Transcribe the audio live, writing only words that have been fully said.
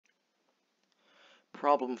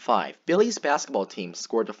Problem 5. Billy's basketball team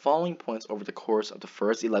scored the following points over the course of the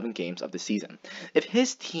first 11 games of the season. If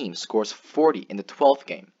his team scores 40 in the 12th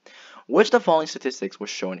game, which of the following statistics will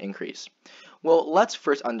show an increase? Well, let's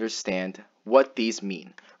first understand what these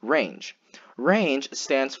mean. Range. Range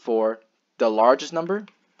stands for the largest number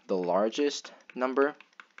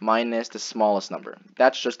minus the smallest number.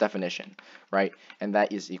 That's just definition, right? And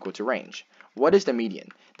that is equal to range. What is the median?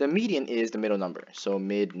 The median is the middle number, so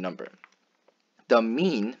mid number. The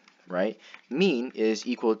mean, right? Mean is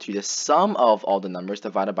equal to the sum of all the numbers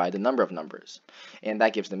divided by the number of numbers, and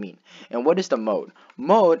that gives the mean. And what is the mode?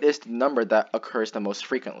 Mode is the number that occurs the most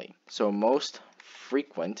frequently. So most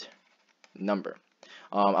frequent number.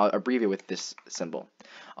 I'll abbreviate with this symbol.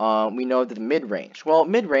 We know that the mid-range. Well,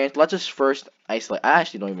 mid-range, let's just first isolate. I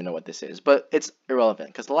actually don't even know what this is, but it's irrelevant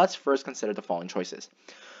because let's first consider the following choices.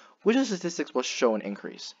 Which of the statistics will show an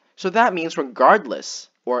increase? So that means regardless,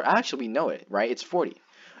 or actually we know it, right? It's 40.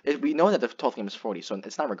 We know that the 12th game is 40, so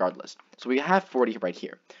it's not regardless. So we have 40 right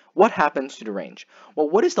here. What happens to the range? Well,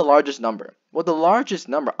 what is the largest number? Well, the largest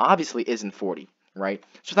number obviously isn't 40, right?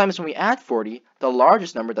 So that means when we add 40, the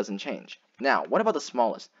largest number doesn't change. Now, what about the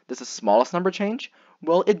smallest? Does the smallest number change?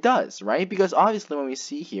 Well, it does, right? Because obviously when we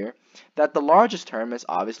see here that the largest term is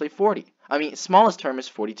obviously 40. Smallest term is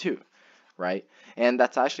 42. Right? And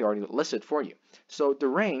that's actually already listed for you. So the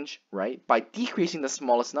range, right, by decreasing the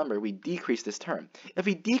smallest number, we decrease this term. If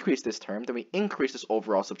we decrease this term, then we increase this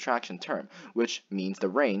overall subtraction term, which means the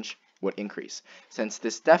range would increase. Since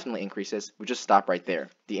this definitely increases, we just stop right there.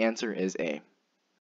 The answer is A.